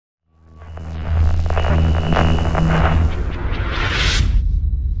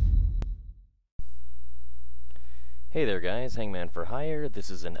guys, Hangman for Hire.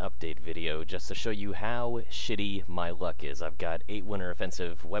 This is an update video just to show you how shitty my luck is. I've got 8 winter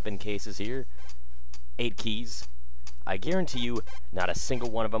offensive weapon cases here, 8 keys. I guarantee you not a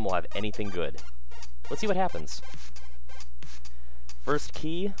single one of them will have anything good. Let's see what happens. First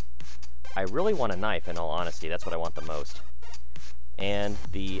key, I really want a knife in all honesty, that's what I want the most. And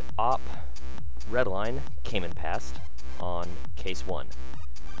the op red line came and passed on case 1.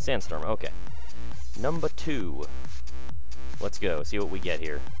 Sandstorm, okay. Number 2. Let's go, see what we get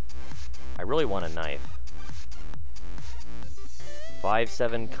here. I really want a knife.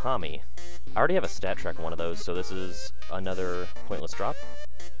 5-7 Kami. I already have a stat track one of those, so this is another pointless drop.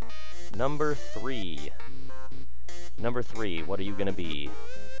 Number 3. Number 3, what are you gonna be?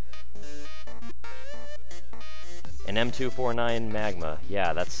 An M249 Magma.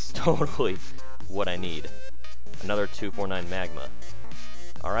 Yeah, that's totally what I need. Another 249 Magma.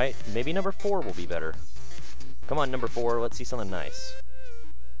 Alright, maybe number 4 will be better. Come on, number 4, let's see something nice.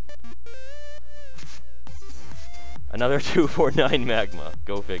 Another 249 Magma,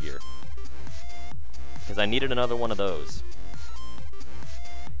 go figure. Because I needed another one of those.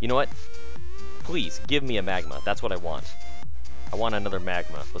 You know what? Please, give me a Magma, that's what I want. I want another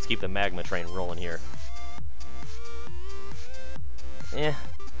Magma. Let's keep the Magma train rolling here.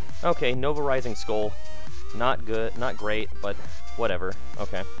 Okay, Nova Rising Skull. Not good, not great, but whatever.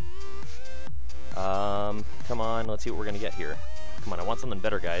 Okay. Come on, let's see what we're gonna get here. Come on, I want something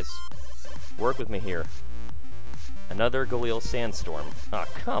better, guys. Work with me here. Another Galil Sandstorm. Oh,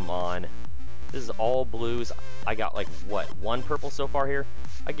 come on. This is all blues. I got, like, what, 1 purple so far here?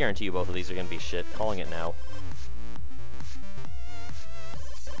 I guarantee you both of these are gonna be shit. Calling it now.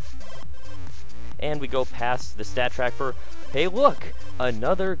 And we go past the stat track for, hey look!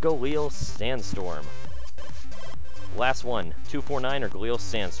 Another Galil Sandstorm. Last one, 249 or Galil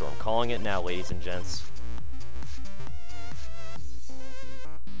Sandstorm. Calling it now, ladies and gents.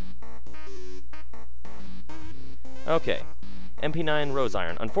 Okay, MP9 Rose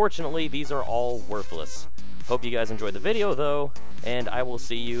Iron. Unfortunately, these are all worthless. Hope you guys enjoyed the video, though, and I will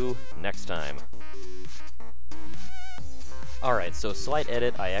see you next time. Alright, so slight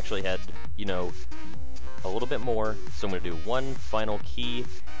edit. I actually had, you know, a little bit more, so I'm going to do one final key,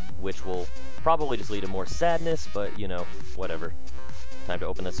 which will probably just lead to more sadness, but, you know, whatever. Time to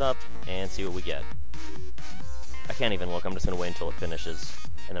open this up and see what we get. I can't even look, I'm just going to wait until it finishes,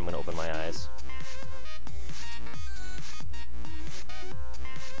 and I'm going to open my eyes.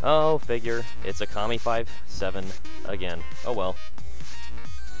 Oh, figure. It's a Kami 5-7 again. Oh well.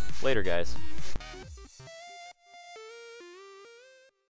 Later, guys.